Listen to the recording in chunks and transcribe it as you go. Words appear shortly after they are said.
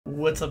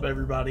What's up,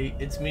 everybody?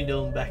 It's me,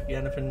 Dylan, back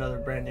again with another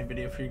brand new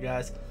video for you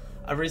guys.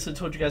 I recently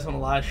told you guys on a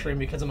live stream,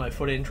 because of my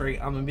foot injury,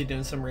 I'm going to be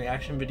doing some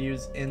reaction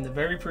videos, and the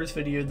very first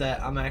video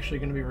that I'm actually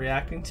going to be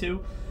reacting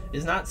to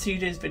is not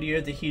CJ's video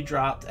that he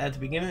dropped at the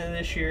beginning of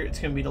this year. It's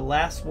going to be the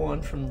last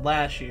one from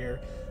last year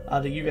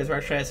that you guys were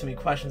actually asking me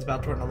questions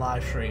about during the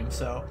live stream.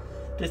 So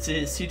this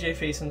is CJ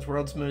Faison's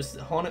World's Most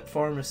Haunted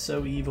Farm is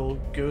So Evil,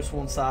 Ghost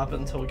Won't Stop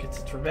Until It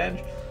Gets Its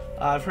Revenge.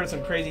 I've heard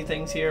some crazy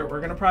things here. We're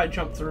going to probably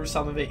jump through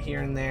some of it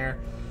here and there.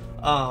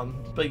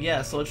 But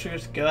yeah, so let's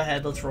just go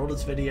ahead, let's roll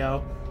this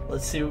video,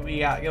 let's see what we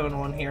got going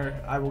on here.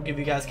 I will give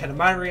you guys kind of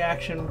my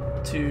reaction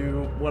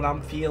to what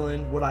I'm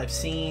feeling, what I've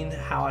seen,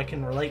 how I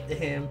can relate to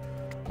him.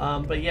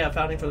 But yeah,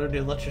 without any further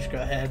ado, let's just go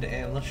ahead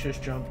and let's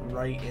just jump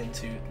right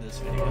into this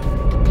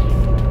video.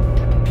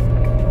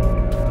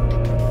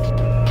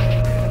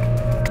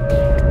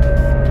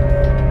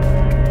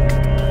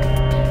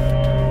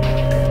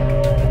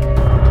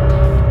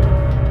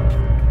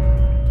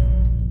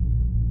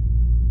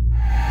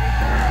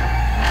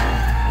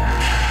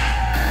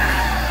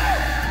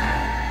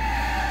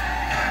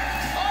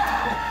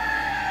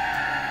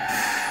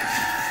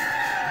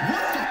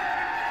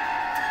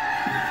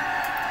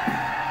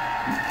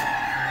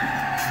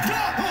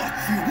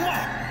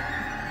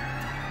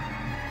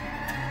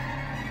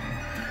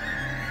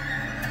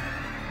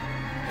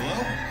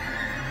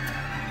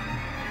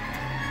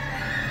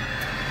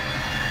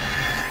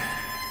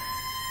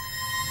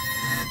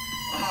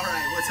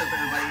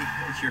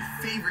 It's your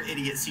favorite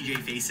idiot, CJ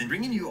Faison,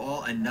 bringing you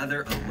all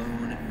another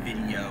alone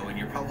video. And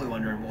you're probably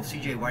wondering, well,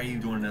 CJ, why are you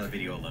doing another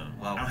video alone?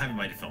 Well, I don't have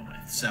anybody to film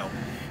with. So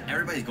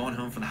everybody's going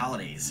home for the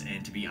holidays.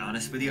 And to be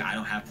honest with you, I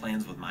don't have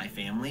plans with my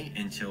family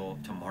until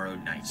tomorrow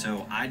night.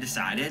 So I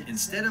decided,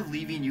 instead of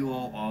leaving you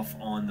all off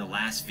on the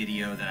last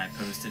video that I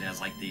posted as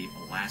like the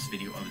last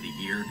video of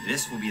the year,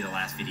 this will be the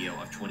last video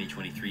of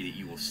 2023 that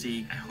you will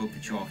see. I hope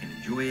that you all can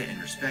enjoy it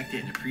and respect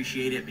it and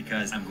appreciate it,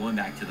 because I'm going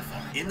back to the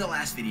farm. In the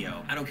last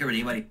video, I don't care what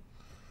anybody...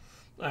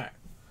 Alright,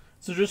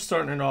 so just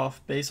starting it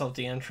off based off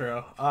the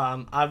intro,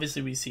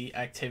 obviously we see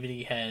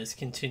activity has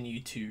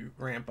continued to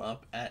ramp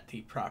up at the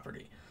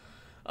property.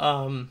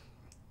 From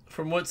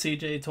what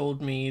CJ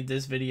told me,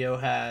 this video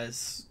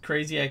has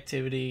crazy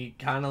activity,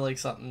 kind of like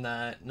something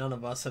that none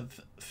of us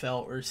have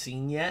felt or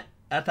seen yet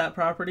at that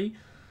property.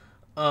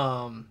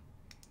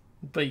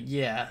 But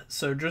yeah,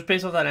 so just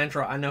based off that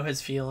intro, I know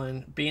his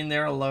feeling, being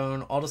there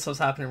alone, all the stuff's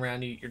happening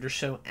around you, you're just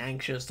so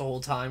anxious the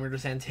whole time, you're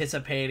just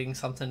anticipating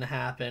something to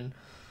happen.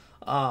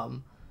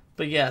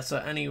 But yeah, so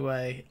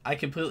anyway, I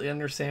completely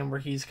understand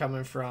where he's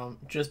coming from.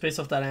 Just based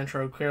off that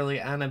intro, clearly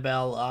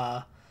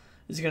Annabelle,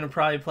 is going to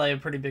probably play a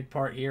pretty big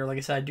part here. Like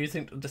I said, I do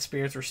think the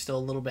spirits are still a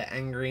little bit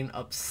angry and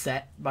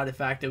upset by the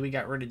fact that we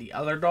got rid of the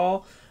other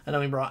doll, and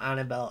then we brought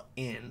Annabelle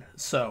in.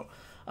 So,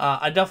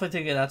 I definitely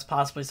think that that's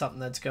possibly something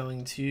that's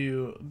going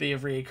to be a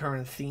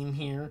recurring theme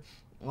here.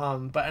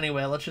 But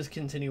anyway, let's just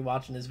continue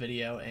watching this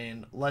video,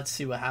 and let's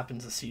see what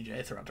happens to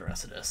CJ throughout the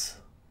rest of this.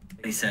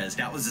 He says,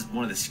 that was just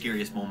one of the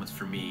scariest moments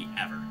for me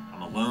ever.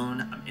 I'm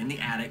alone, I'm in the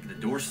attic, the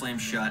door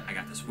slammed shut, I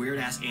got this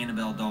weird-ass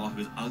Annabelle doll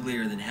who's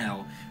uglier than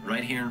hell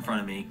right here in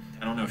front of me.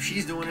 I don't know if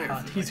she's doing it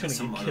or he's gonna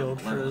some get other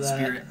killed level for of that.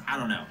 spirit. I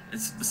don't know.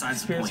 It's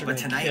besides the point. But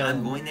tonight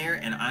I'm going there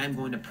and I'm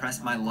going to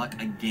press my luck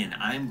again.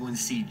 I'm going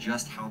to see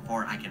just how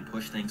far I can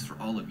push things for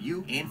all of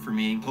you and for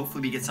me.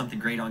 Hopefully we get something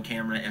great on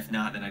camera. If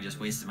not, then I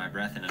just wasted my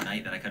breath in a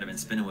night that I could have been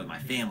spending with my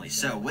family.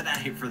 So without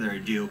further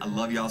ado, I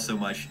love y'all so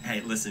much. Hey,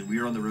 listen, we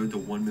are on the road to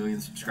 1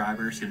 million subscribers.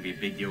 It's going to be a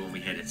big deal when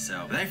we hit it.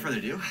 So without further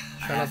ado,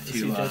 shout out to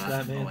CJ for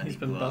that, man. He's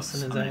been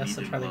busting his ass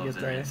to try to get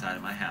there. Inside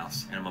of my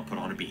house, and I'm going to put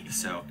on a beanie.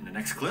 So in the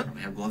next clip,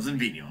 we have gloves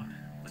and beanie on.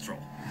 Let's roll.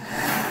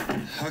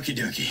 Okie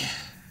dokie.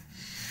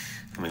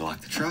 Let me lock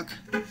the truck.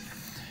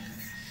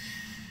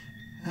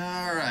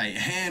 Alright,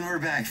 and we're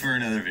back for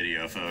another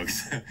video,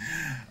 folks.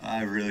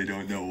 I really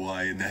don't know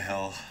why in the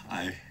hell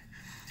I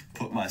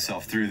put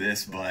myself through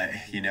this, but,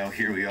 you know,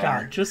 here we are.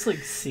 God, just like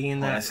seeing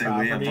that when I say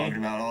property, we, I'm talking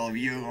about all of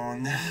you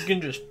on you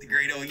can just the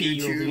great old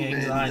feel YouTube. the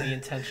anxiety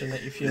and tension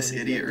that you feel. This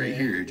idiot right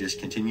here just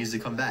continues to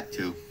come back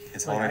to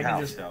his haunted house. I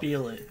can just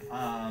feel it.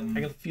 I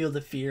can feel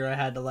the fear I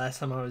had the last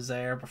time I was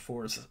there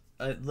before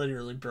it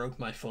literally broke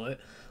my foot.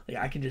 Like,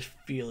 I can just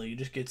feel it. You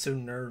just get so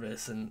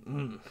nervous,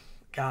 and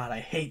God, I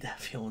hate that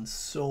feeling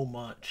so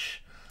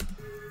much.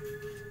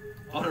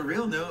 On a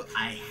real note,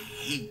 I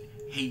hate.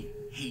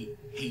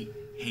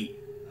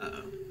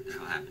 Uh-oh,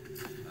 what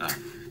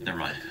happened? Never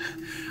mind.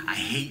 I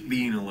hate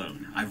being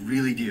alone. I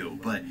really do.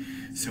 But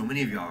so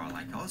many of y'all are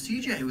like, oh,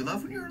 CJ, we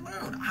love when you're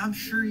alone. I'm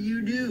sure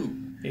you do.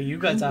 Yeah, you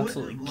guys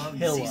absolutely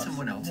kill us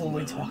when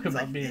we talk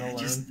about being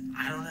alone.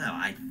 I don't know.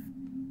 I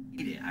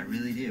hate it. I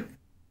really do.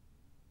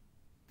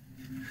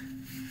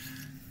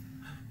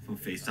 I'll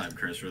FaceTime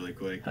Chris really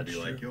quick and be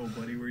like, yo,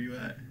 buddy, where you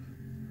at?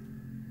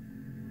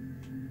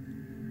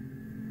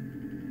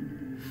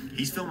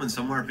 He's filming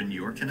somewhere up in New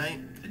York tonight.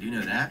 I do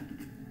know that.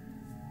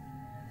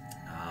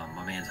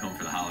 My man's home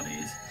for the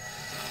holidays.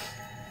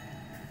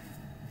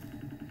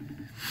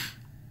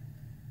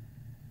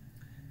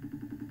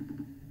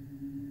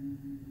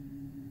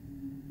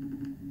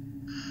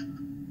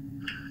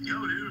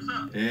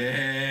 up?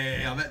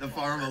 Hey, I'm at the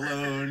farm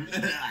alone. No,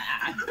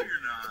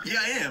 you're not. Yeah,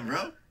 I am, bro.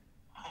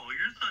 Oh,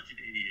 you're such an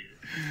idiot.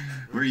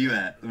 Where are you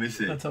at? Let me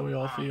see. That's how we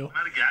all feel.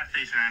 I'm at a gas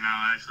station right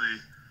now, actually.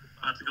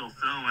 About to go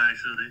film,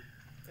 actually.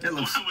 It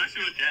looks... I wish it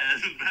was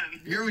Jasmine,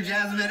 man. You're with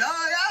Jasmine.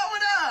 Oh, yeah,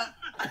 what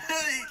up?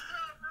 Hey.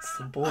 It's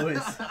the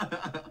boys.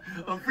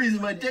 I'm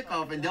freezing my dick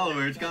off in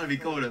Delaware. It's gotta be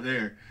cold up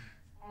there.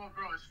 Oh,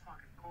 bro, it's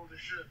fucking cold as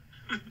shit.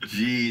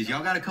 Jeez,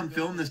 y'all gotta come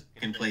film this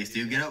fucking place,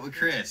 dude. Get up with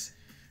Chris.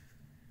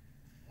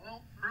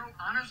 Well, bro,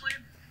 honestly,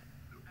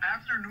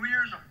 after New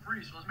Year's, I'm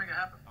free, so let's make it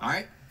happen. All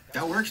right,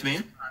 that works,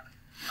 man.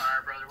 All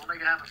right, brother, we'll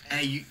make it happen.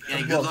 Hey,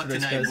 good luck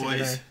tonight,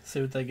 boys.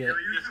 See what they get. Yo,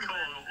 you're just cold.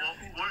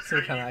 See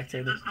what kind of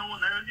activity. There's no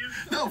one there with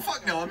you? No,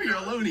 fuck no, I'm here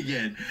alone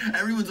again.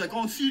 Everyone's like,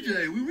 oh,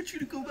 CJ, we want you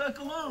to go back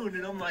alone.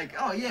 And I'm like,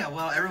 oh, yeah,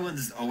 well,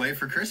 everyone's away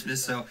for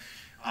Christmas, so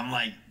I'm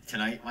like,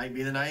 tonight might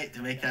be the night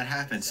to make that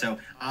happen. So,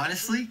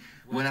 honestly,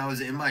 when I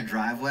was in my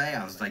driveway,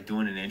 I was, like,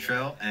 doing an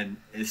intro, and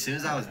as soon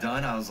as I was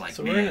done, I was like,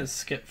 so man, we're going to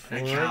skip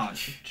forward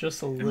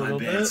just a little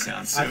bit. So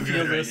I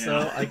feel this, right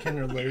though. I can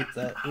relate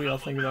that we all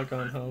think about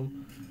going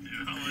home.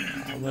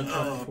 I'll let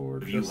that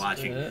forward you just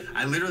watching? a bit.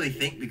 I literally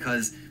think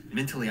because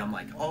mentally I'm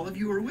like, all of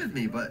you are with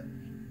me, but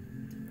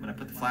when I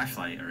put the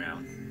flashlight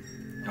around,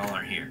 y'all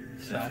aren't here.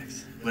 So,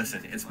 Facts.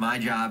 listen, it's my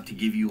job to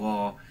give you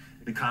all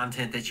the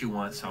content that you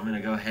want, so I'm going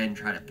to go ahead and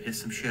try to piss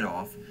some shit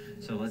off.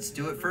 So let's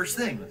do it first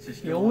thing. Let's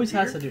just He always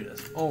has to do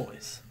this.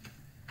 Always.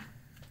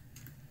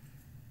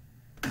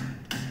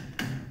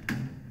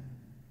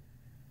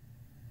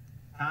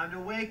 Time to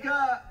wake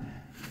up.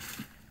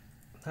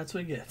 That's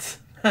what he gets.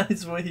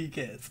 That's what he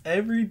gets.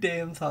 Every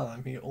damn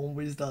time. He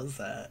always does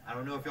that. I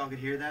don't know if y'all could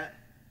hear that.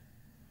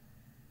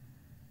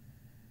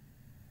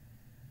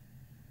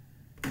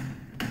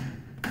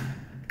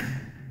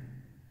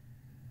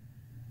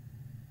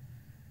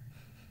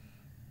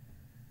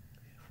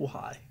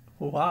 Why?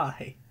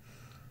 Why?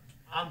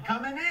 I'm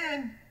coming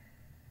in.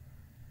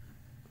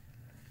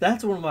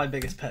 That's one of my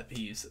biggest pet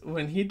peeves.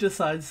 When he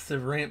decides to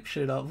ramp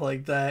shit up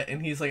like that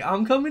and he's like,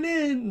 I'm coming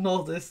in and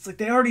all this. It's like,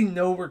 they already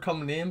know we're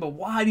coming in, but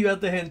why do you have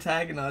to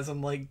antagonize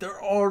them? Like,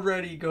 they're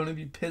already going to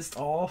be pissed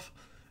off.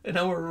 And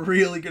now we're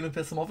really going to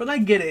piss them off. And I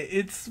get it.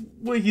 It's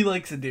what he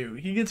likes to do.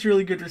 He gets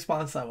really good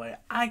response that way.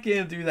 I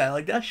can't do that.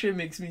 Like, that shit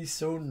makes me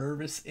so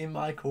nervous in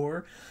my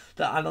core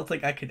that I don't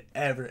think I could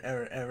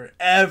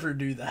ever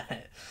do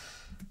that.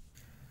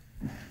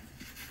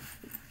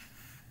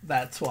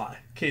 That's why.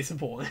 Case in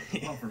point.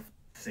 Oh, for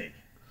sake.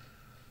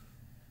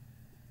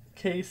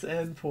 Case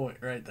and point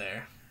right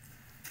there.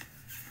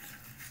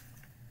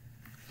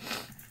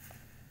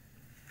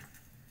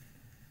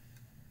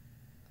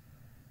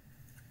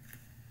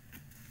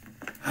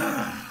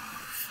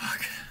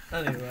 Fuck.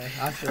 Anyway,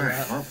 I feel Alright,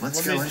 that. well,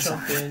 let's Let go me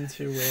jump inside.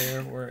 into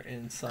where we're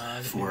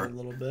inside here a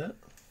little bit.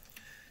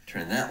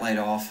 Turn that light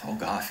off. Oh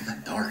gosh, it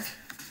got dark.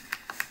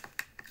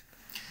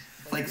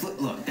 Like,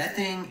 look, that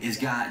thing is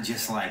got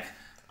just like,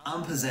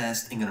 I'm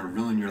possessed and gonna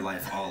ruin your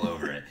life all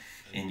over it.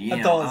 And you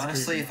know,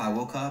 honestly, if I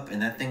woke up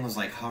and that thing was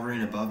like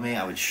hovering above me,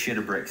 I would shit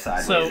a brick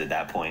sideways at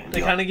that point.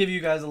 They kind of give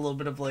you guys a little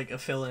bit of like a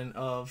fill-in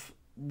of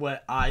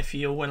what I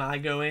feel when I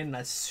go in.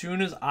 As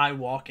soon as I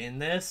walk in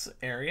this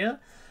area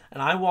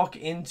and I walk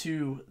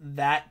into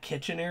that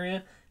kitchen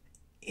area,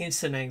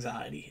 instant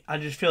anxiety. I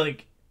just feel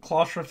like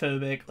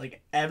claustrophobic,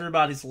 like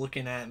everybody's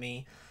looking at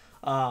me.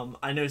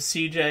 I know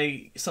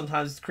CJ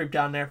sometimes creep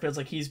down there, feels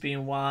like he's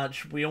being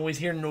watched. We always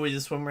hear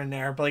noises when we're in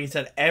there, but like you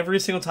said, every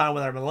single time,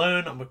 whether I'm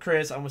alone, I'm with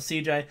Chris, I'm with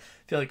CJ, I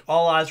feel like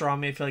all eyes are on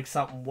me. I feel like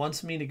something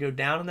wants me to go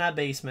down in that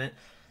basement.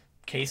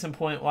 Case in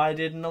point, what I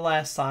did in the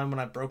last time when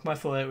I broke my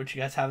foot, which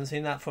you guys haven't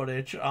seen that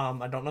footage.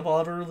 I don't know if I'll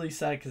ever release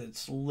that because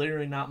it's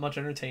literally not much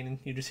entertaining.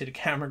 You just see the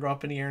camera go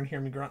up in the air and hear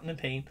me grunting in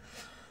pain.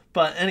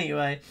 But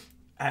anyway,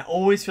 I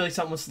always feel like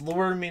something was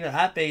luring me to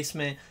that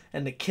basement,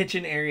 and the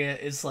kitchen area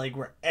is like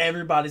where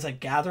everybody's like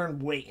gathering,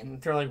 waiting.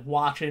 They're like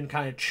watching,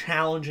 kind of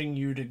challenging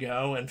you to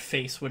go and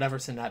face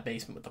whatever's in that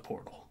basement with the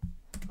portal.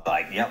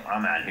 like, yep,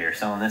 I'm out here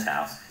selling this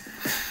house.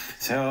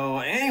 So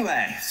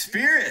anyway,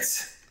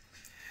 spirits.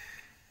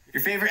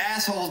 Your favorite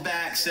asshole's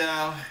back,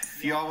 so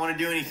if y'all want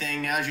to do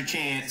anything, now's your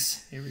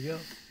chance. Here we go.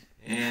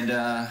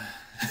 And,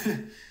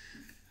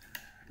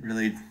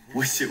 really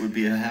wish it would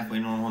be a halfway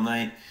normal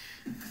night.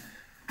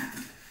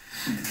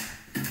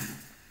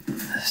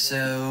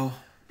 So,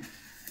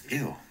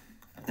 ew,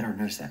 I've never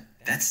noticed that.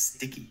 That's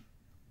sticky.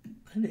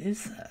 What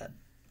is that?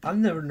 I've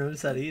never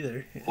noticed that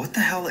either. What the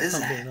hell is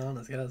I'm that? being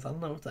honest, guys. I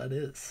don't know what that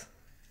is.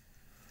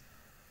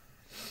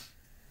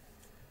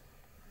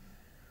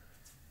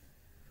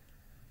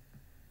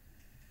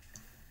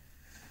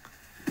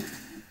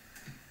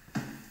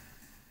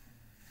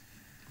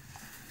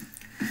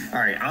 All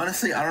right,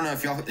 honestly, I don't know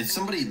if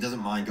somebody doesn't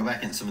mind, go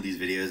back in some of these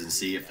videos and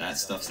see if that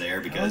stuff's there,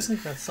 because I don't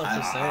think that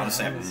stuff is there.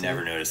 honestly, I've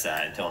never noticed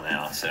that until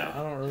now. So I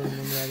don't really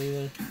remember that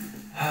either.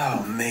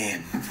 Oh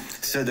man,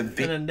 so the big.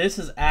 And then this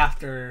is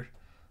after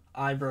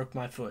I broke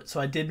my foot. So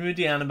I did move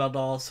the Annabelle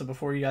doll. So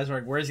before you guys were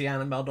like, "Where's the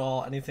Annabelle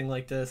doll?" Anything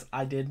like this,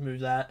 I did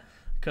move that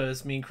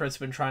because me and Chris have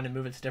been trying to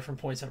move it to different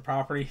points of the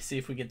property, see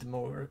if we get the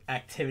more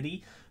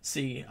activity,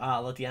 see,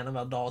 let the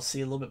Annabelle doll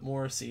see a little bit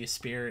more, see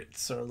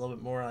spirits are a little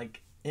bit more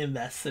like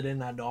invested in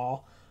that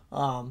doll.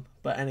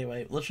 But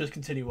anyway, let's just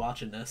continue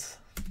watching this.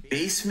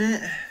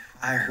 Basement,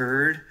 I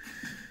heard,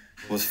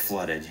 was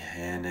flooded,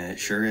 and it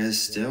sure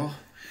is still.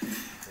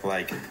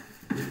 Like,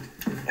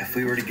 if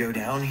we were to go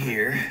down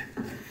here,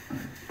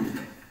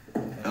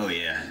 oh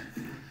yeah,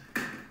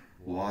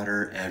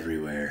 water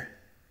everywhere.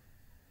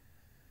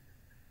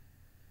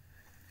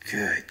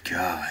 Good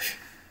gosh.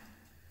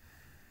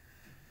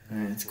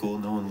 Alright, it's cool.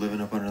 No one living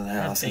up under the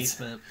house. That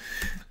basement.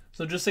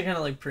 So just to kind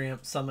of like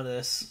preempt some of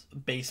this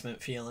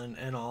basement feeling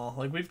and all,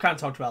 like we've kind of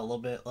talked about a little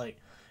bit, like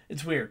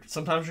it's weird.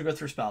 Sometimes you'll go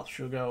through spells.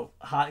 You'll go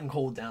hot and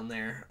cold down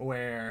there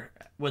where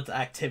with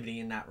activity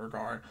in that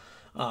regard.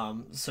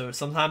 So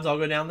sometimes I'll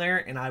go down there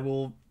and I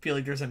will feel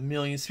like there's a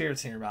million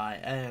spirits nearby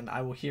and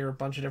I will hear a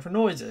bunch of different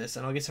noises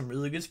and I'll get some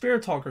really good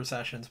spirit talker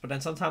sessions. But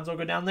then sometimes I'll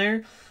go down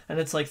there and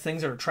it's like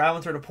things are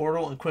traveling through the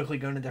portal and quickly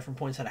going to different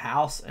points of the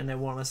house and they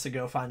want us to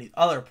go find these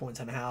other points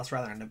in the house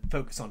rather than to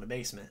focus on the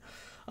basement.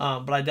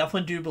 But I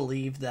definitely do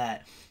believe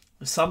that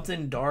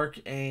something dark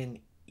and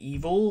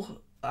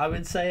evil, I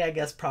would say, I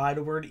guess probably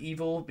the word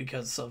evil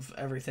because of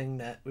everything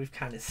that we've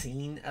kind of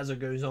seen as it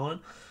goes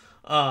on.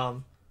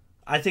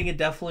 I think it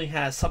definitely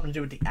has something to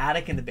do with the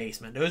attic and the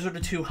basement. Those are the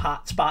two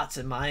hot spots,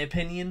 in my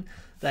opinion,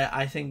 that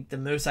I think the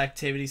most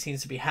activity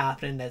seems to be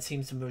happening. That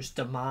seems the most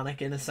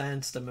demonic in a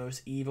sense, the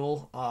most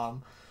evil.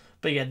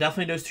 But yeah,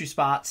 definitely those two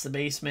spots. The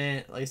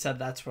basement, like I said,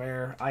 that's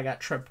where I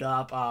got tripped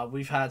up.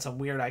 We've had some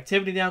weird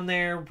activity down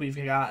there. We've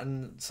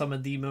gotten some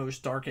of the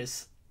most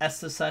darkest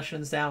Estes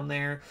sessions down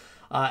there.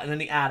 And then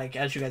the attic,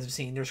 as you guys have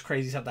seen, there's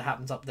crazy stuff that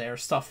happens up there.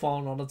 Stuff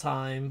falling all the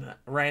time,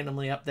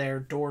 randomly up there,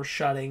 doors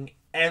shutting.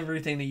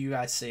 Everything that you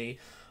guys see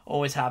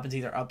always happens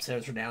either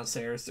upstairs or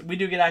downstairs. We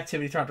do get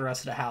activity throughout the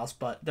rest of the house,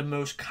 but the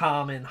most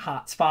common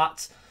hot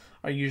spots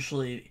are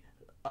usually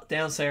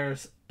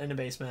downstairs in the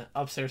basement,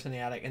 upstairs in the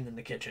attic, and then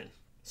the kitchen.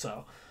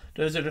 So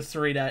those are the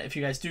three that if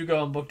you guys do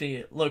go and book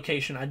the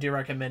location, I do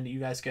recommend that you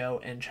guys go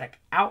and check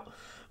out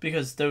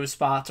because those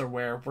spots are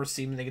where we're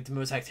seeming to get the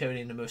most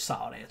activity and the most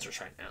solid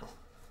answers right now.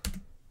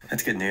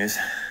 That's good news.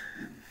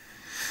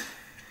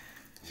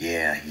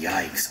 Yeah,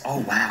 yikes.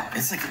 Oh, wow.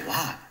 It's like a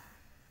lot.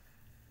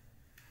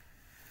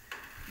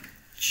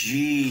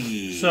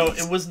 Jeez. So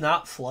it was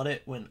not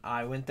flooded when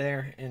I went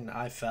there and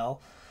I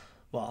fell.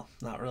 Well,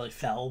 not really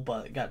fell,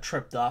 but got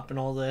tripped up and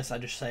all this. I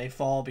just say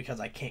fall because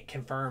I can't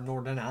confirm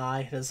nor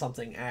deny that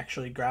something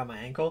actually grabbed my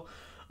ankle.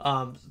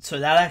 So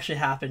that actually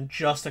happened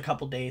just a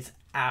couple days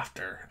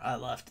after I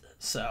left.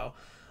 So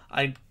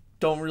I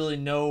don't really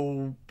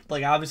know.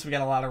 Like, obviously we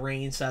got a lot of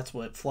rain, so that's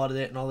what flooded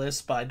it and all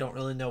this, but I don't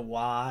really know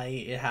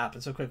why it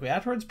happened so quickly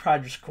afterwards.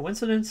 Probably just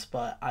coincidence,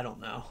 but I don't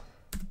know.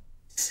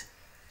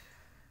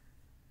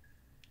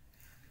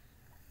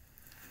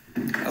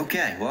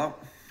 Okay, well,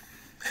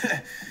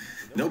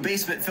 no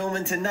basement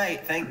filming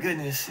tonight, thank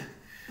goodness.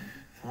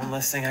 One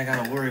less thing I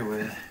gotta worry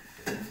with.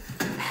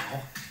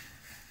 Ow.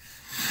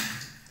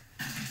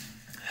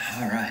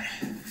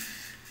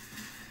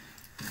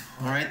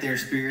 All right there,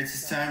 spirits,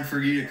 it's time for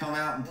you to come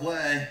out and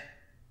play.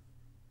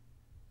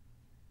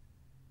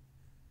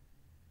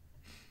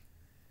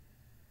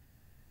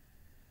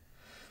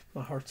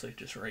 My heart's like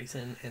just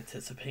racing,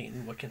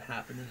 anticipating what can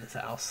happen in this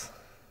house.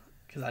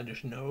 Because I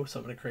just know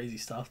some of the crazy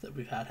stuff that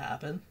we've had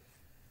happen.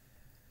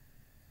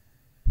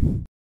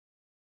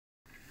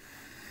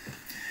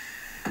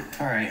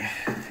 All right,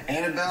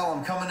 Annabelle,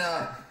 I'm coming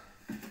up.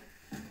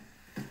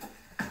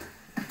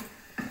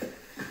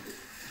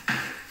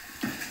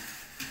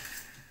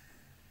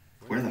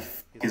 Where the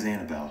f*** is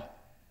Annabelle?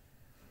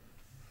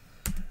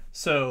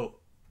 So,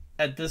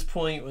 at this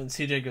point, when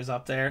CJ goes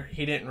up there,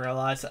 he didn't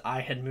realize that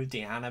I had moved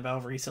the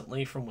Annabelle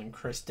recently from when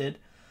Chris did.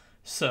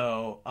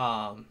 So,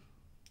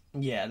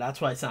 yeah, that's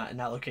why it's not in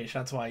that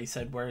location. That's why he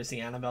said, where is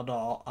the Annabelle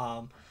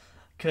doll?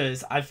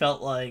 Because I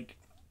felt like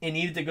it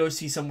needed to go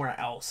see somewhere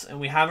else. And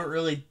we haven't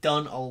really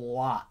done a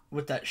lot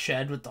with that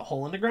shed with the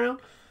hole in the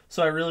ground.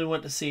 So I really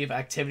wanted to see if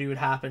activity would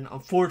happen.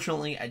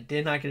 Unfortunately, I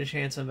did not get a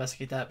chance to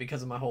investigate that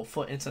because of my whole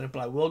foot incident.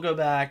 But I will go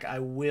back. I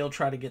will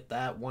try to get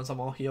that once I'm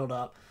all healed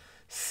up.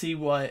 See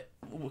what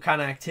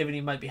kind of activity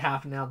might be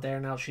happening out there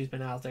now she's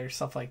been out there.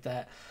 Stuff like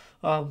that.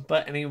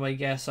 But anyway,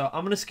 yeah. So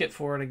I'm going to skip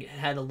forward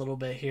ahead a little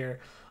bit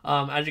here.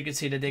 As you can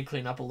see, they did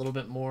clean up a little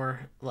bit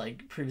more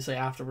like previously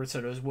afterwards.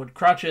 So those wood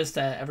crutches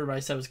that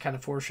everybody said was kind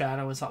of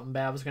foreshadowing something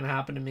bad was going to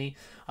happen to me.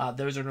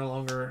 Those are no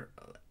longer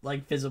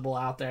like visible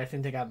out there. I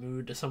think they got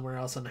moved to somewhere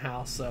else in the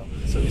house. So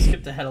we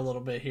skipped ahead a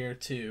little bit here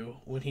to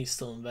when he's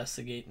still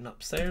investigating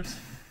upstairs.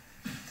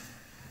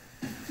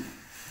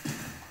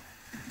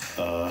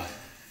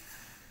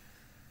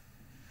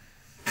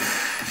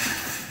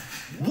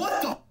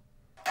 What the?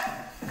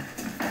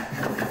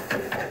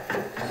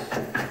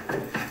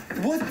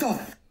 What the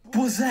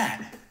was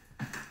that?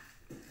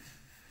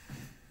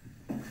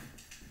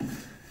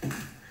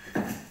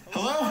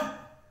 Hello?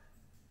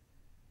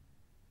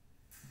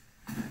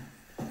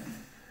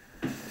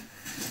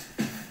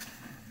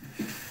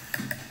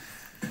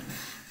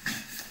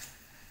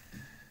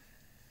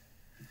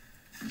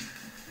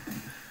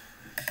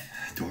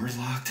 Door's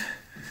locked.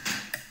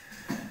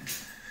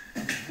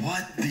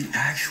 What the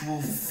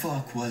actual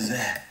fuck was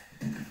that?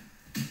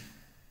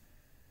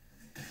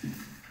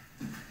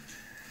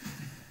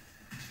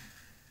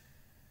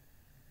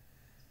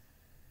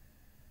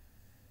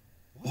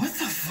 What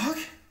the fuck?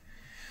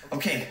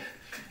 Okay,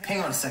 hang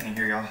on a second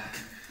here, y'all.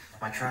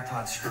 My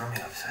tripod's screwing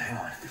me up, so hang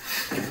on.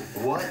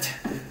 What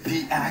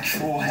the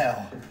actual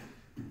hell?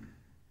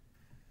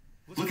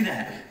 Look at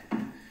that.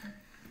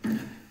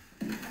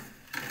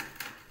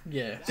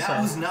 Yeah.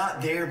 That was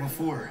not there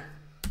before.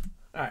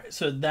 Alright,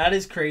 so that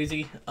is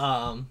crazy.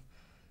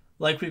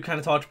 Like we've kind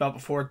of talked about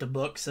before, the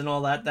books and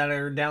all that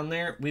are down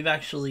there, we've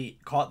actually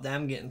caught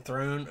them getting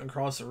thrown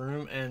across the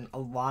room and a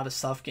lot of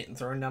stuff getting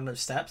thrown down those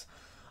steps.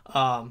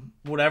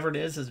 Whatever it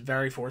is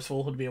very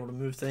forceful to be able to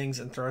move things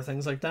and throw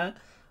things like that.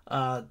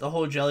 The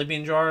whole jelly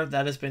bean jar,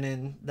 that has been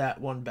in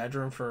that one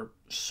bedroom for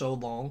so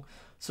long,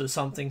 so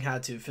something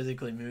had to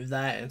physically move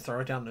that and throw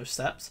it down those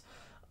steps.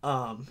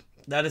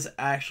 That is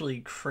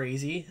actually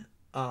crazy.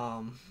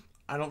 I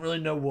don't really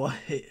know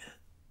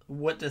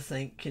what to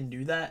think can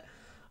do that,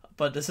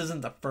 but this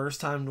isn't the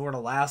first time nor the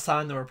last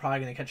time that we're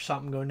probably going to catch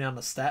something going down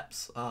the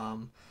steps.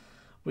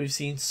 We've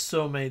seen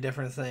so many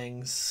different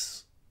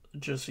things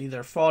just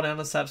either fall down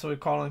the steps that we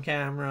caught on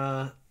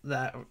camera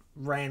that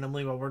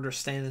randomly while we're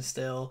just standing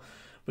still.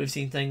 We've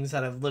seen things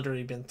that have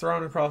literally been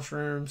thrown across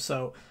rooms.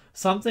 So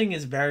something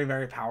is very,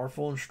 very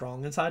powerful and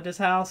strong inside this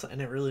house,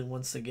 and it really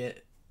wants to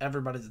get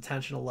everybody's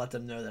attention to let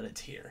them know that it's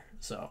here.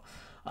 So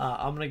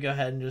I'm going to go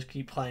ahead and just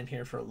keep playing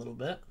here for a little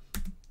bit.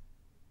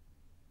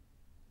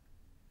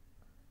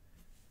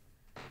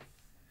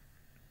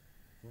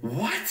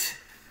 What?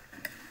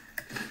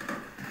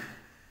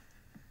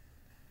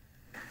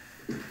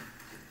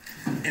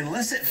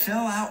 Unless it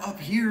fell out up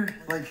here,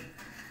 like...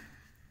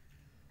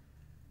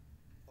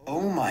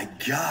 Oh my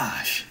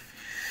gosh.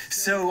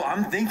 So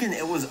I'm thinking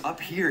it was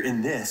up here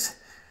in this.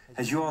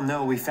 As you all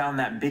know, we found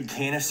that big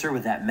canister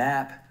with that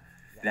map,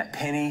 that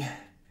penny.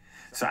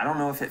 So I don't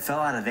know if it fell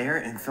out of there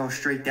and fell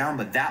straight down,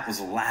 but that was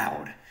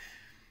loud.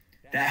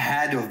 That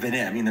had to have been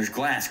it. I mean, there's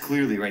glass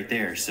clearly right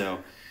there, so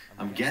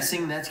I'm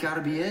guessing that's got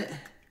to be it.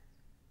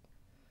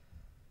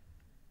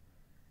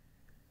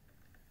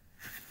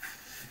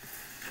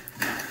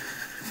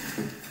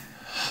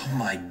 Oh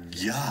my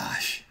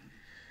gosh.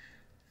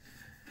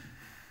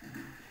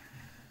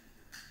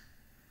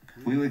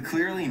 We would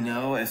clearly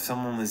know if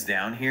someone was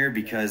down here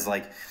because,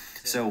 like,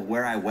 so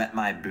where I wet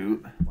my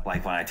boot,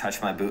 like when I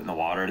touch my boot in the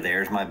water,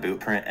 there's my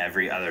boot print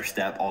every other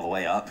step all the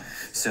way up.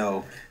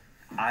 So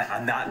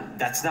I'm not,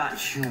 that's not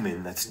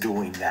human that's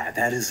doing that.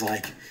 That is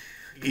like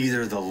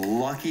either the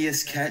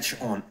luckiest catch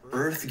on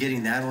earth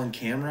getting that on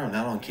camera, or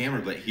not on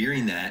camera, but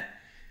hearing that.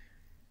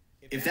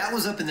 If that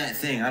was up in that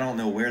thing, I don't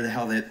know where the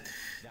hell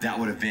that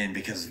would have been,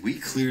 because we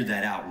cleared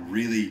that out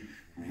really,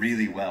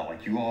 really well.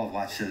 Like, you all have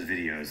watched those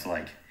videos,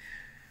 like,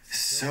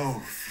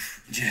 so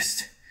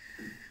just...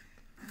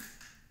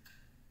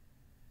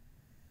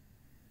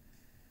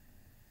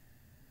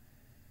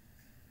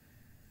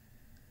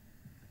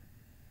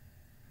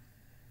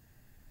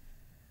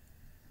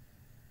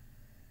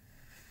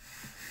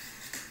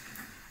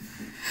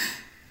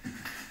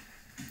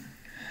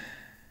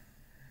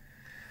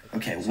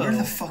 Okay, where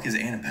the fuck is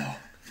Annabelle?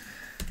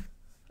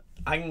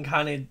 I can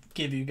kind of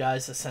give you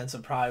guys a sense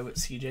of probably what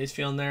CJ's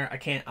feeling there. I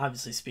can't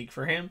obviously speak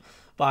for him,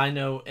 but I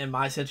know in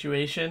my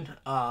situation,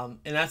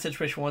 in that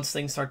situation, once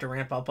things start to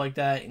ramp up like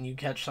that and you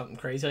catch something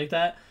crazy like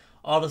that,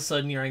 all of a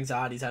sudden your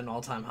anxiety's at an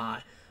all-time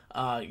high.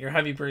 You're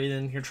heavy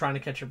breathing, you're trying to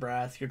catch your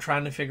breath, you're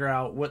trying to figure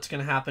out what's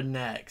going to happen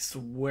next,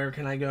 where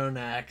can I go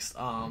next.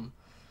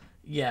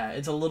 Yeah,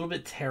 it's a little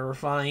bit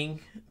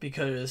terrifying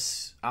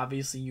because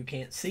obviously you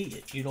can't see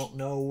it. You don't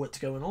know what's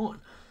going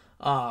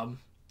on.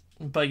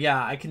 But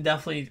yeah, I can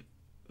definitely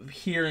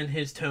hear in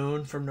his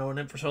tone from knowing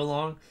him for so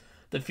long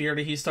the fear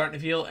that he's starting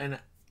to feel, and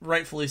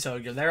rightfully so.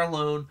 You're there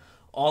alone,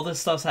 all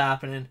this stuff's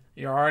happening,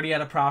 you're already at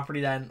a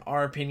property that in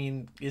our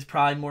opinion is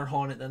probably more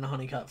haunted than the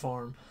Honeycut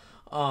Farm.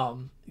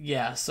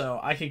 Yeah, so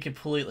I can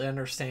completely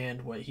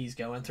understand what he's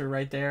going through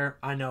right there.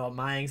 I know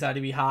my anxiety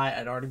would be high,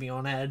 I'd already be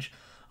on edge.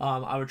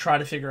 I would try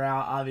to figure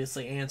out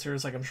obviously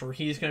answers like I'm sure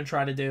he's going to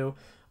try to do.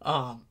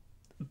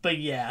 But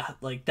yeah,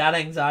 like that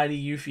anxiety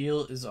you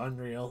feel is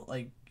unreal.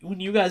 Like when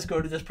you guys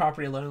go to this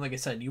property alone, like I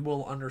said, you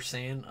will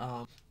understand.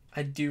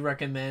 I do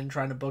recommend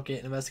trying to book it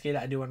and investigate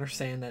it. I do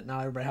understand that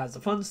not everybody has the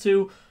funds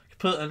to.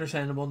 Completely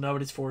understandable.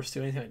 Nobody's forced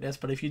to anything like this.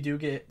 But if you do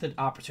get the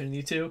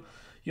opportunity to,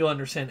 you'll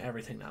understand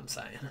everything that I'm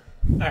saying.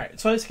 All right,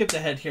 so I skipped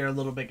ahead here a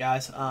little bit,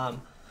 guys.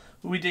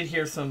 We did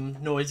hear some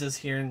noises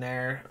here and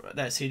there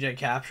that CJ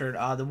captured.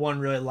 The one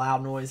really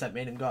loud noise that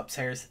made him go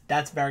upstairs,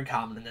 that's very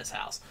common in this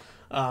house.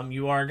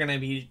 You are going to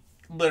be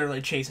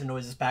literally chasing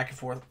noises back and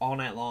forth all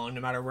night long,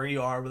 no matter where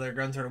you are, whether you're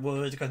going through the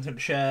woods, going through the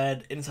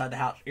shed, inside the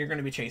house, you're going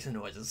to be chasing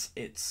noises.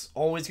 It's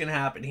always going to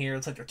happen here.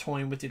 It's like they're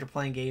toying with you, they're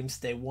playing games.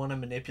 They want to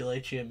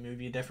manipulate you and move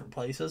you different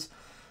places.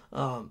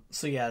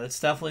 So yeah,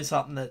 that's definitely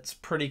something that's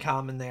pretty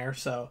common there.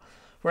 So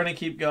we're going to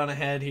keep going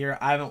ahead here.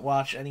 I haven't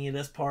watched any of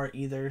this part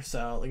either.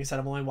 So, like I said,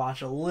 I've only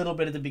watched a little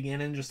bit at the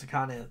beginning just to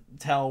kind of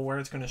tell where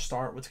it's going to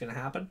start, what's going to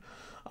happen.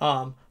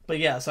 But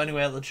yeah, so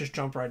anyway, let's just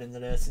jump right into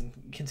this and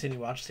continue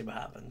watching, see what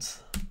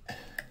happens.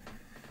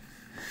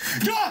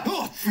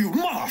 Oh, you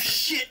mother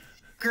shit!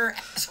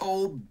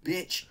 Asshole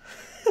bitch.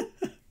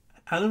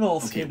 Animal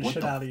scared the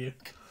shit out of you.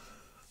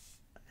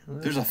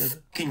 There's a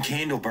fucking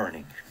candle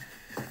burning.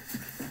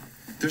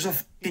 There's a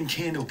fucking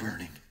candle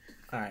burning.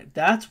 Alright,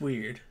 that's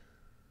weird.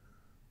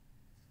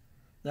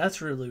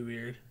 That's really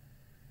weird.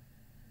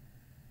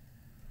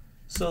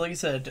 So, like I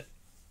said,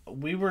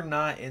 we were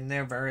not in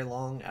there very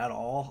long at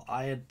all.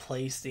 I had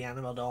placed the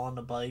Annabelle doll on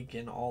the bike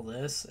and all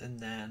this, and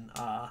then,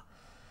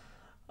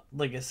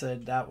 like I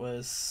said, that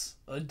was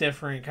a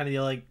different kind of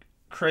deal. Like,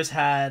 Chris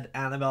had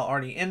Annabelle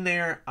already in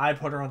there. I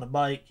put her on the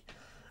bike,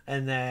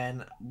 and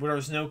then there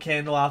was no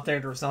candle out there.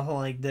 There was nothing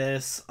like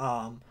this.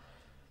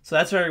 So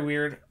that's very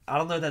weird. I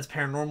don't know if that's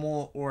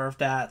paranormal or if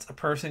that's a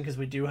person, because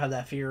we do have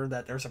that fear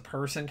that there's a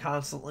person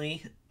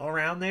constantly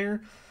around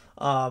there.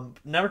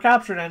 Never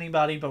captured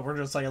anybody, but we're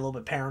just like a little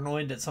bit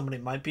paranoid that somebody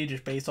might be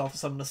just based off of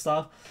some of the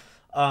stuff.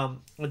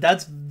 But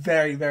that's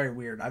very, very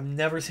weird. I've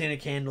never seen a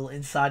candle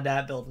inside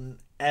that building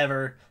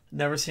ever.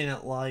 Never seen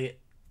it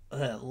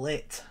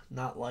lit,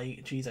 not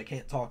light. Jeez, I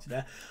can't talk to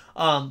that.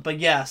 But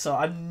yeah, so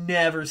I've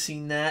never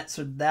seen that.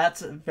 So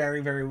that's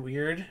very, very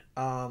weird.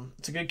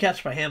 It's a good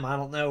catch by him. I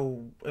don't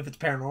know if it's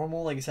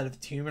paranormal, like I said, if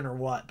it's human or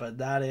what, but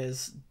that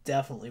is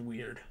definitely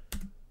weird.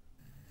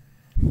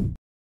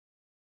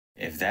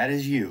 If that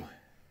is you,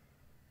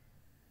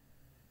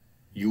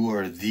 you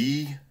are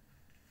the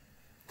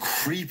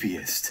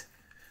creepiest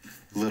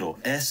little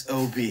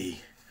SOB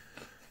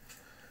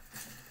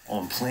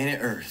on planet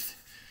Earth.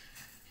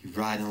 You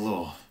riding a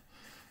little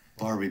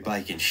Barbie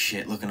bike and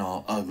shit, looking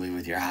all ugly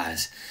with your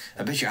eyes.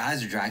 I bet your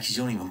eyes are dry because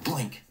you don't even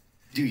blink.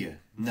 Do you?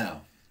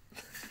 No.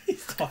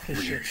 He's talking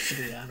shit to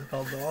the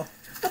Annabelle doll.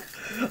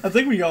 I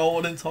think we all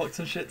want to talk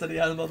some shit to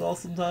the Annabelle doll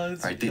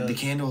sometimes. Alright, the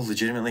candle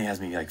legitimately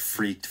has me like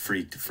freaked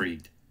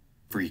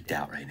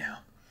out right now.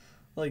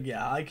 Like,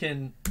 yeah, I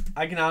can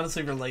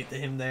honestly relate to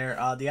him there.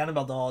 The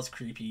Annabelle doll is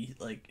creepy.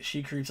 Like,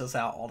 she creeps us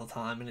out all the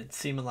time, and it's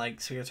seeming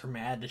like scares her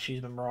mad that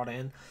she's been brought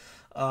in.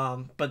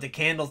 But the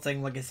candle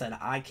thing, like I said,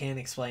 I can't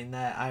explain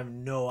that. I have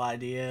no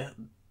idea.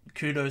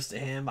 Kudos to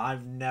him.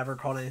 I've never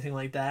caught anything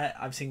like that.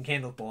 I've seen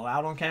candles blow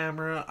out on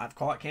camera. I've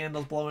caught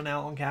candles blowing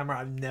out on camera.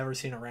 I've never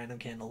seen a random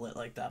candle lit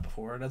like that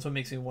before. That's what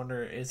makes me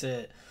wonder, is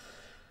it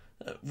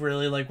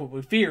really like what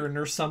we fear, and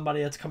there's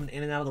somebody that's coming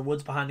in and out of the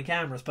woods behind the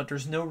cameras, but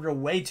there's no real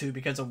way to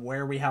because of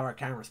where we have our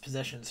cameras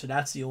positioned. So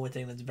that's the only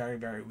thing that's very,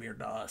 very weird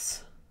to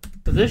us.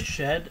 But this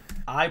shed,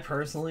 I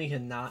personally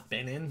had not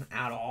been in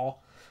at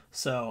all.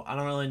 So I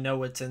don't really know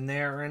what's in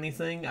there or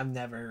anything. I've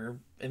never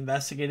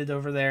investigated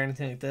over there or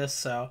anything like this.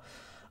 So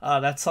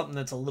that's something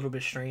that's a little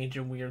bit strange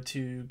and weird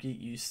to get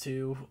used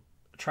to,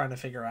 trying to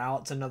figure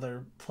out. It's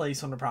another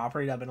place on the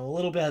property that I've been a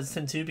little bit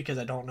hesitant to because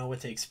I don't know what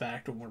to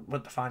expect or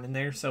what to find in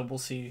there. So we'll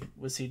see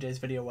with CJ's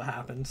video what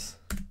happens.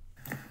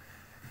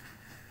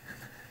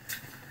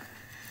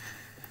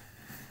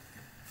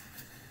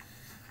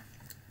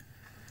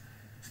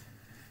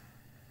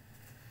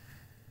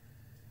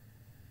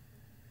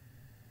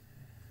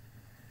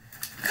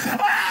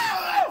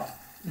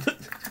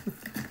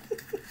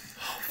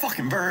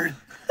 Fucking bird.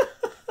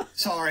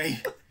 Sorry,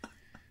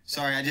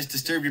 I just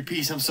disturbed your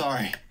peace. I'm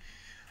sorry.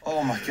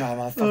 Oh my god,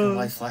 my fucking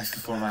life flashed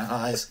before my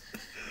eyes.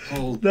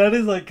 Hold. That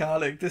is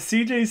iconic. The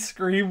CJ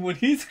scream, when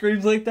he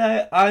screams like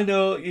that, I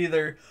know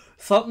either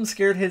something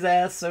scared his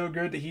ass so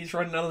good that he's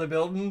running out of the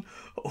building,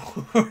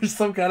 or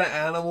some kind of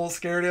animal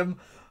scared him.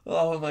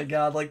 Oh my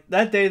god, like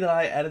that day that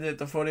I edited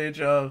the footage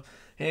of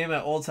him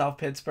at Old South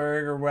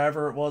Pittsburgh or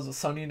wherever it was with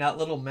Sonny and that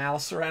little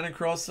mouse ran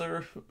across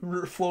the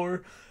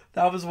floor.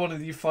 That was one of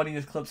the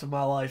funniest clips of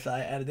my life that I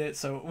edited.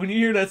 So when you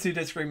hear that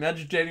CJ scream,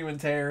 that's genuine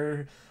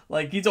terror.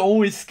 Like, he's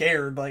always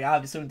scared, like,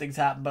 obviously when things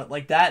happen. But,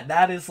 like,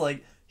 that is,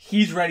 like,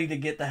 he's ready to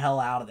get the hell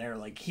out of there.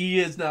 Like, he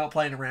is not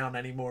playing around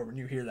anymore when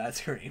you hear that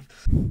scream.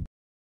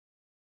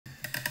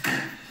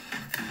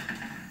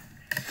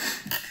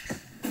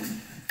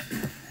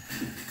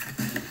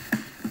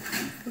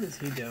 What is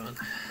he doing?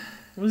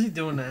 What is he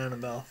doing to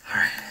Annabelle?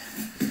 Alright.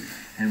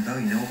 Annabelle,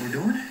 you know what we're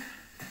doing?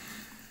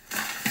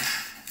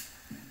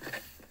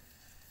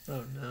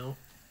 Oh no.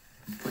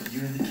 Put you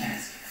in the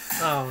casket.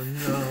 Oh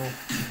no.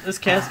 This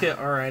casket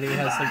already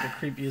has like the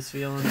creepiest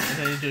feeling, and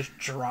then he just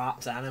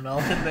drops Annabelle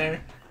in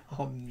there.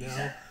 Oh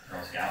no.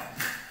 Girl Scout.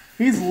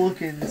 He's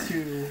looking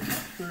to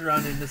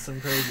run into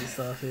some crazy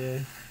stuff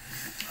here.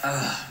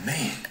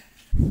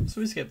 Man.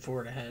 So we skip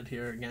forward ahead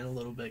here again a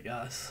little bit,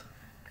 guys.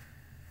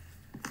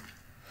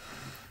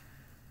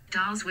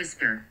 Doll's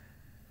Whisper.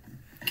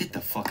 Get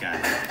the fuck out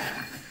of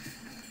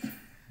here.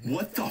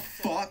 What the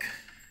fuck?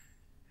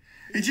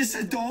 It just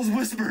said Doll's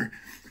Whisper.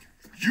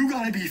 You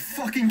gotta be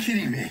fucking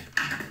kidding me.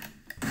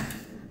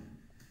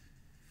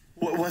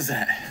 What was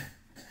that?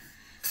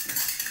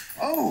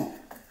 Oh!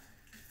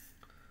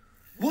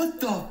 What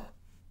the?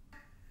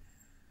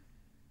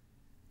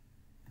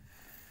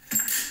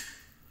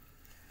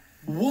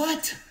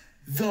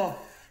 the...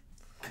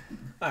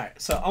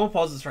 Alright, so I'm gonna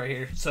pause this right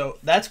here. So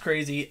that's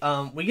crazy.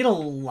 We get a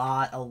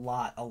lot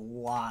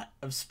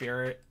of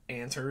spirit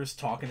answers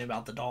talking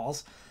about the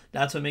dolls.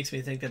 That's what makes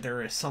me think that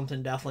there is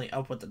something definitely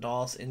up with the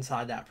dolls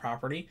inside that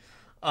property.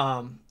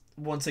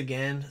 Once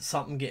again,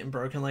 something getting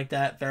broken like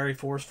that, very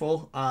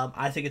forceful.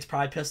 I think it's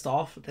probably pissed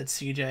off that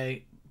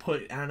CJ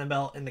put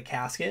Annabelle in the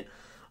casket.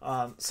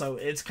 So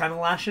it's kind of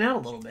lashing out a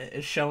little bit.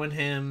 It's showing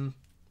him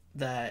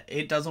that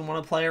it doesn't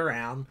want to play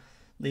around,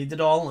 leave the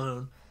doll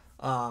alone.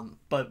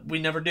 But we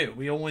never do.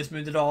 We always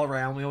move it all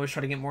around. We always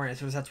try to get more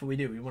answers. That's what we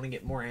do. We want to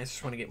get more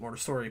answers. We want to get more to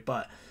the story.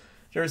 But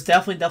there's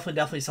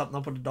definitely something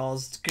up with the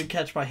dolls. It's a good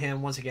catch by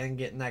him once again,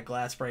 getting that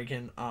glass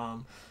breaking.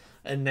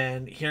 And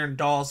then hearing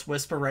dolls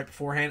whisper right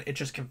beforehand, it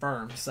just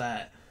confirms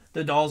that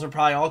the dolls are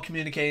probably all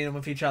communicating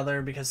with each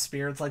other because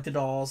spirits like the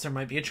dolls. There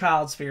might be a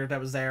child spirit that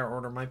was there,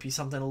 or there might be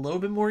something a little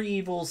bit more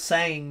evil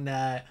saying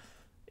that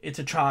it's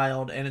a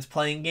child and it's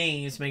playing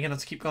games, making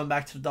us keep going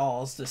back to the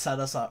dolls to set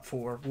us up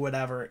for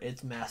whatever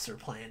its master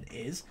plan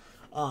is.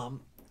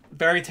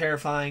 Very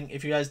terrifying.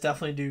 If you guys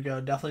definitely do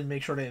go, definitely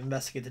make sure to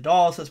investigate the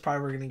dolls. That's probably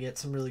where we're going to get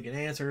some really good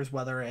answers,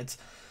 whether it's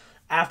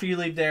after you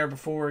leave there,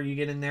 before you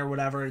get in there,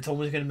 whatever. It's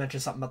always going to mention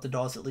something about the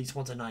dolls at least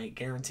once a night,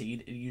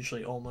 guaranteed. It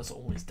usually almost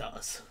always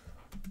does.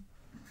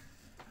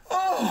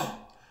 Oh!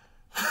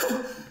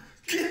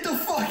 Get the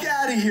fuck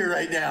out of here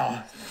right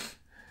now!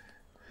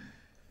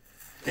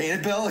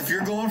 Annabelle, if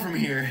you're going from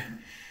here...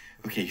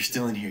 Okay, you're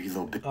still in here, you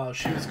little bitch. Oh, if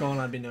she was gone,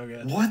 I'd be no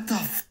good. What the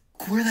f...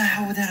 Where the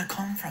hell would that have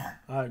come from?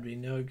 I'd be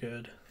no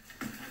good.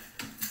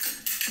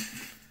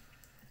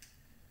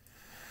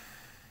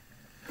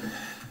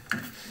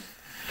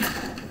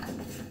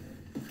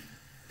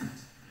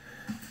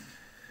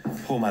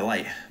 Oh, my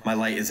light. My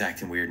light is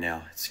acting weird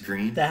now. It's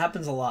green. That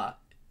happens a lot.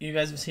 You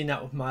guys have seen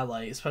that with my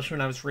light, especially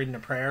when I was reading the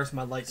prayers.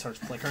 My light starts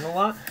flickering a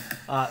lot.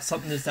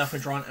 Something that's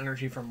definitely drawing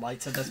energy from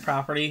lights at this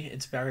property.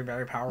 It's very,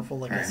 very powerful,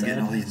 like I said. I'm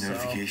getting all these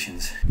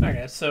notifications.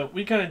 Okay, so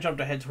we kind of jumped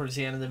ahead towards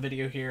the end of the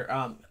video here.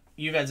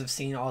 You guys have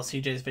seen all of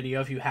CJ's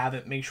video. If you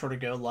haven't, make sure to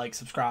go like,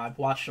 subscribe,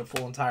 watch the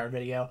full entire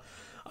video.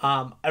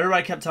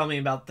 Everybody kept telling me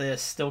about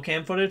this still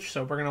cam footage,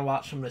 so we're going to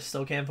watch some of the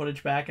still cam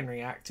footage back and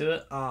react to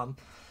it.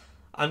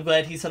 I'm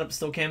glad he set up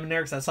still cam in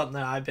there because that's something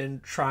that I've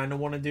been trying to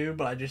want to do,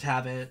 but I just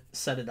haven't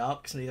set it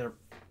up because these are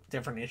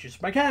different issues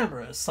with my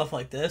camera, stuff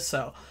like this.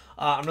 So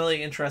I'm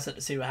really interested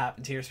to see what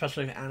happens here,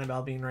 especially with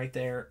Annabelle being right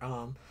there.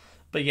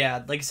 But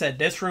yeah, like I said,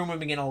 this room we've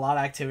been getting a lot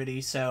of activity,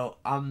 so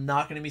I'm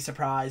not going to be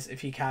surprised if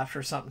he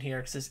captures something here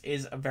because this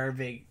is a very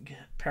big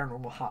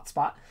paranormal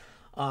hotspot.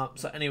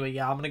 So anyway,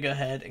 yeah, I'm going to go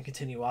ahead and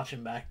continue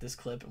watching back this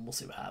clip and we'll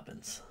see what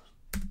happens.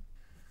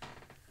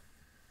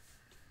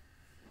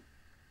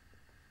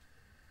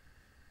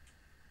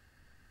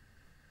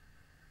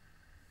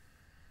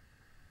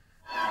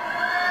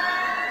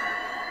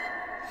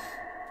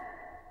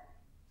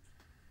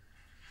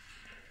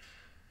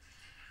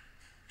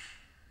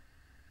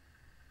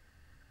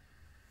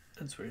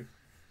 That's weird.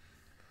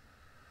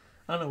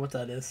 I don't know what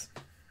that is.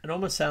 It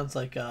almost sounds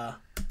like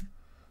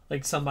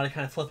somebody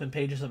kind of flipping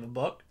pages of a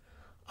book,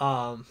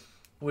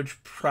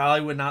 which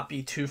probably would not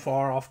be too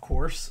far off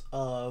course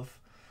of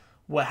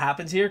what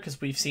happens here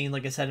because we've seen,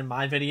 like I said in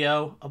my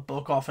video, a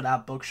book off of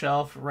that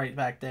bookshelf right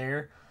back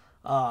there.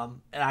 It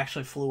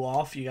actually flew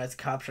off. You guys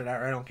captured that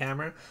right on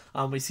camera.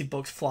 We see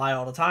books fly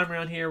all the time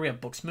around here. We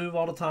have books move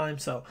all the time.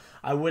 So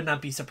I would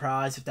not be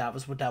surprised if that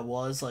was what that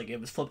was. Like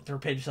it was flipping through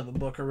pages of a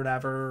book or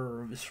whatever,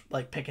 or it was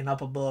like picking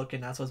up a book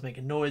and that's what's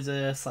making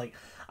noises. Like,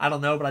 I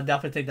don't know, but I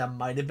definitely think that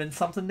might have been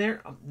something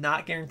there. I'm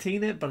not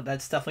guaranteeing it, but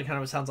that's definitely kind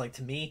of what it sounds like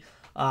to me.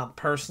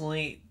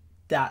 Personally,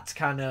 that's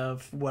kind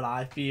of what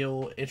I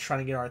feel it's trying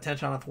to get our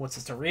attention on, if it wants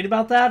us to read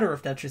about that or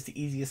if that's just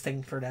the easiest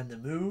thing for them to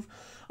move.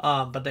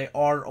 But they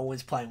are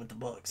always playing with the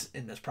books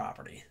in this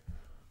property.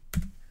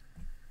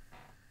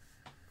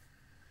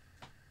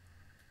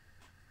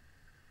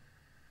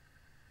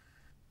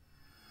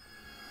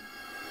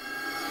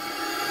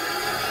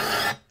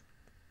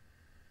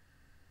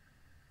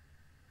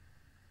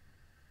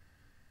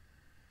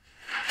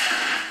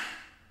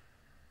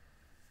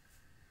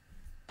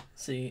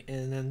 See,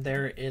 and then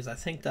there is, I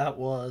think that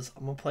was,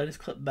 I'm going to play this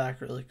clip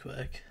back really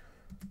quick.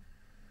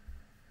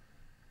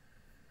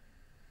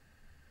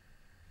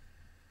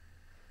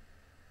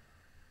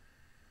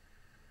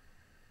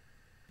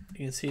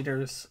 You can see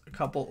there's a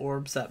couple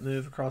orbs that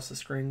move across the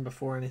screen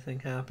before anything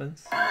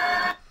happens.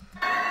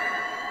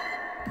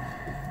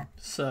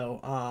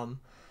 So,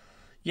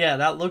 yeah,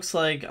 that looks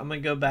like, I'm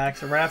going to go back.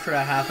 So right after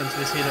that happens,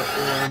 we see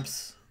the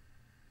orbs.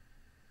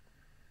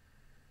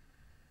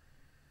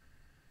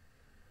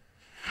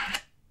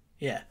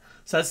 Yeah,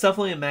 so that's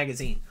definitely a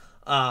magazine.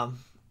 Now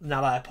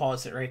that I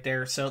paused it right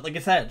there. So, like I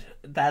said,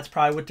 that's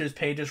probably what those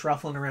pages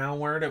ruffling around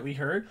were that we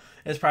heard.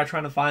 Is probably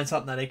trying to find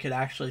something that it could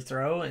actually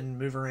throw and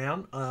move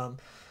around.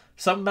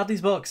 something about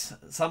these books.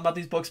 Something about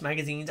these books,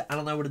 magazines. I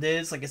don't know what it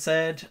is. Like I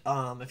said,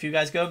 if you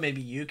guys go,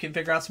 maybe you can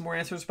figure out some more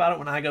answers about it.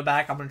 When I go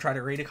back, I'm going to try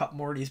to read a couple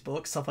more of these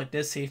books, stuff like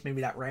this, see if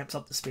maybe that ramps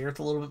up the spirits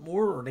a little bit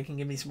more, or they can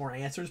give me some more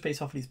answers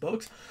based off of these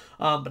books.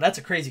 But that's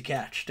a crazy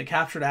catch. To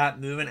capture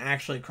that moving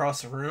actually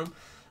across the room,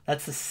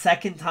 that's the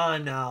second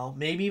time now,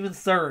 maybe even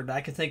third,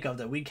 I can think of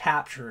that we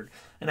captured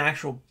an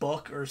actual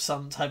book or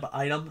some type of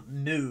item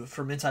move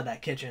from inside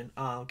that kitchen.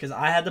 Because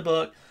I had the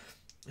book.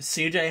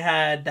 CJ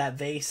had that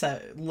vase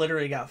that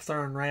literally got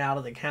thrown right out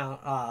of the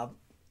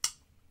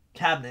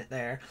cabinet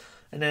there.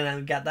 And then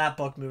I got that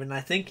book moving.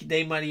 I think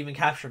they might even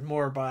captured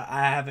more, but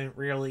I haven't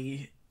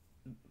really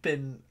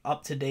been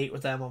up to date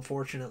with them,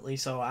 unfortunately.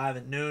 So I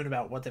haven't known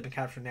about what they've been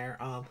capturing there.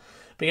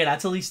 But yeah,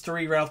 that's at least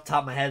 3 right off the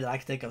top of my head that I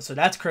can think of. So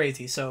that's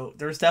crazy. So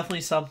there's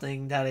definitely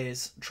something that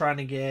is trying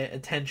to get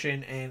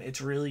attention, and it's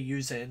really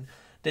using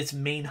this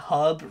main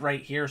hub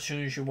right here as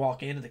soon as you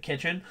walk into the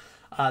kitchen.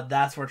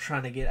 That's where it's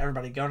trying to get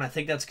everybody going. I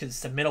think that's because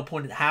it's the middle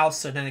point of the house,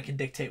 so then it can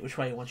dictate which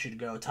way it wants you to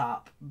go,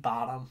 top,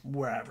 bottom,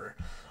 wherever.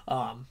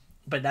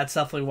 But that's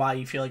definitely why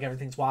you feel like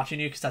everything's watching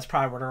you, because that's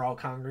probably where they're all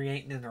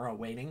congregating and they're all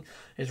waiting,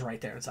 is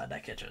right there inside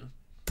that kitchen.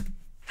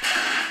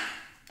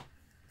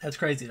 That's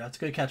crazy. That's a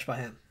good catch by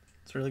him.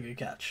 It's a really good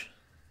catch.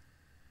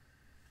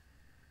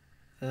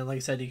 And like I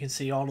said, you can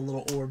see all the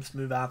little orbs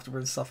move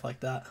afterwards, stuff like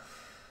that.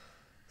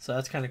 So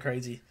that's kind of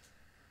crazy.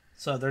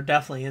 So they're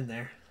definitely in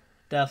there.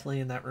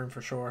 Definitely in that room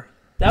for sure.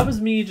 That was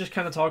me just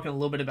kind of talking a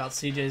little bit about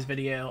CJ's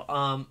video.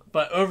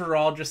 But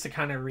overall, just to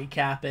kind of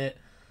recap it,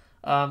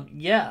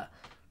 yeah,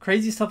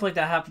 crazy stuff like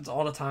that happens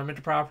all the time at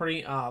the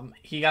property.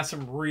 He got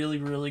some really,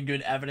 really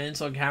good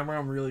evidence on camera.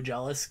 I'm really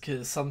jealous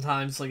because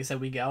sometimes, like I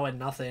said, we go and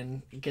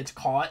nothing gets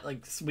caught.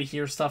 Like, we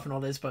hear stuff and all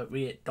this, but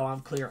we don't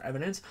have clear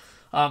evidence.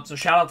 So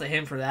shout out to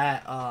him for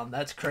that.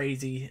 That's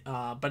crazy.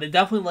 But it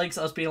definitely likes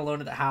us being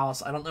alone at the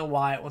house. I don't know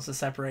why it wants to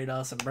separate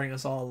us and bring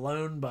us all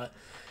alone, but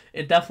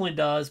it definitely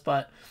does.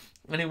 But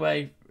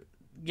anyway,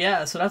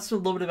 yeah, so that's a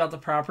little bit about the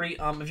property.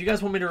 If you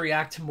guys want me to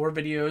react to more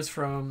videos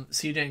from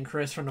CJ and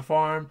Chris from the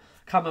farm,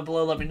 comment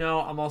below, let me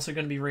know. I'm also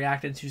going to be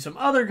reacting to some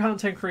other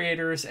content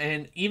creators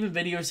and even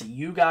videos that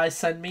you guys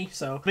send me.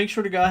 So make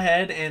sure to go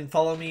ahead and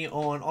follow me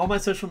on all my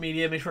social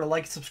media. Make sure to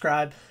like and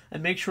subscribe,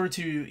 and make sure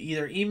to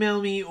either email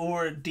me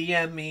or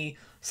DM me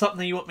something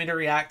that you want me to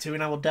react to,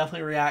 and I will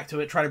definitely react to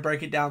it. Try to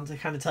break it down to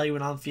kind of tell you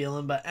what I'm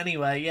feeling. But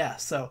anyway, yeah,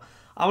 so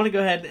I want to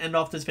go ahead and end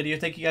off this video.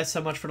 Thank you guys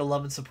so much for the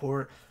love and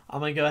support. I'm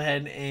going to go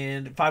ahead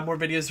and find more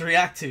videos to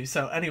react to.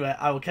 So anyway,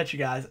 I will catch you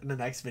guys in the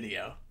next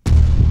video.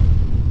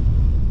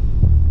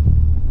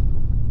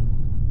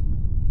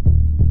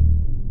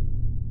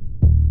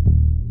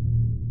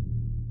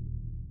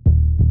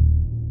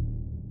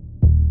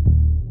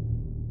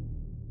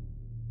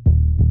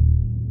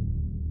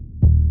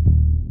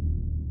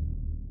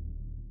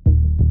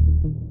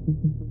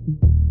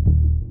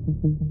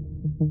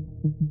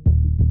 Thank you.